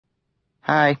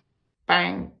Hi.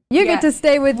 Bang. You get to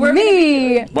stay with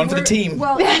me. One for the team.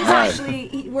 Well,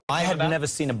 actually, I had never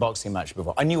seen a boxing match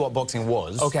before. I knew what boxing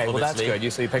was. Okay, well that's obviously.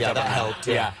 good. So you picked up that on that. helped.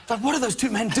 Yeah. But what are those two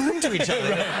men doing to each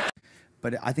other?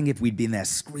 But I think if we'd been there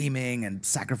screaming and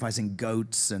sacrificing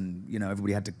goats and, you know,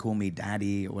 everybody had to call me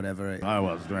daddy or whatever. I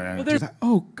was. Well, there's like,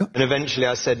 oh, God. And eventually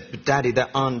I said, "But Daddy, there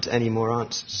aren't any more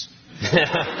answers."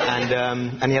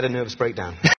 and he had a nervous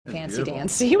breakdown. Fancy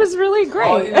Dancy. He was really great.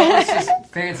 Oh, yeah, it's just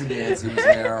Fancy Dancy was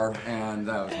there, and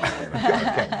that was my favorite.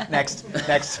 Okay, next.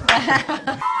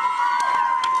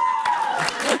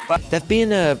 There've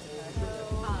been a...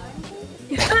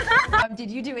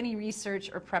 did you do any research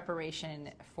or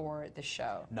preparation for the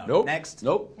show? No. Nope. Next.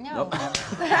 Nope. No. Nope.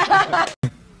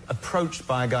 Approached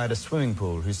by a guy at a swimming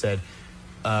pool who said,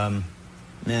 man,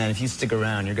 if you stick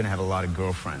around, you're going to have a lot of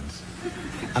girlfriends.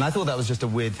 And I thought that was just a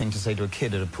weird thing to say to a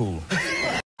kid at a pool.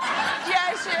 Yes,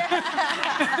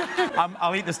 yeah.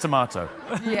 I'll eat this tomato.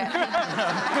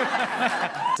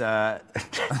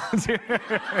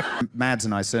 Mads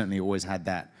and I certainly always had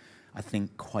that, I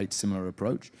think, quite similar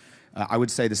approach. I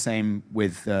would say the same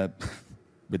with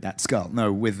that skull.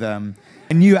 No, with... I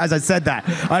knew, as I said that,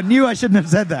 I knew I shouldn't have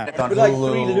said that. We're like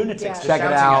three lunatics. Check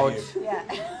it out.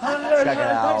 Check it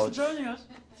out.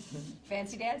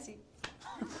 Fancy Dancy.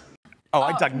 Oh,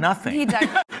 I dug nothing. He dug.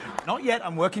 Not yet.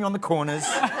 I'm working on the corners.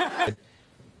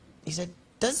 He said,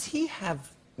 "Does he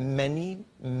have many,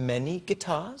 many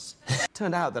guitars?"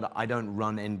 Turned out that I don't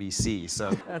run NBC,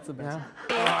 so... That's the best.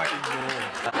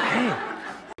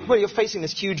 Well, you're facing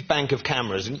this huge bank of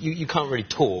cameras, and you can't really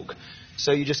talk,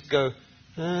 so you just go...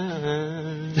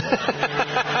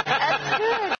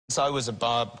 So I was a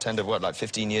bartender, what, like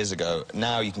 15 years ago.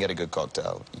 Now you can get a good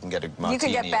cocktail. You can get a martini. You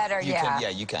can get better, yeah. Yeah,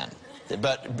 you can.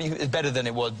 But it's better than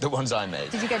it was the ones I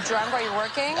made. Did you get drunk while you're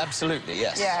working? Absolutely,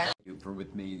 yes. Yeah.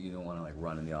 With me, you don't want to like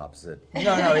run in the opposite.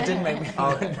 No, it didn't make me...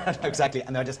 Oh, no, exactly.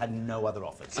 And I just had no other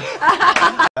offers.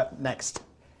 Next.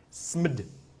 Smid.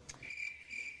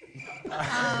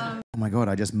 Oh my God,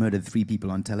 I just murdered 3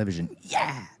 people on television.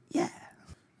 Yeah. Okay,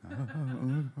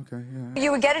 yeah.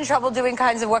 You would get in trouble doing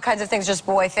what kinds of things? Just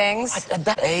boy things? At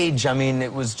that age, I mean,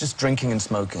 it was just drinking and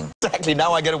smoking. Exactly,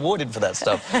 now I get awarded for that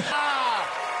stuff.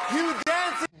 Hugh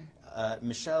Dancy!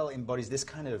 Michelle embodies this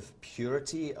kind of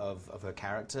purity of her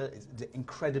character. It's an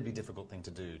incredibly difficult thing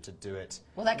to do it.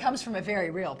 Well, that comes from a very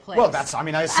real place. Well, I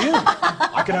mean, I assume.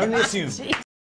 I can only assume.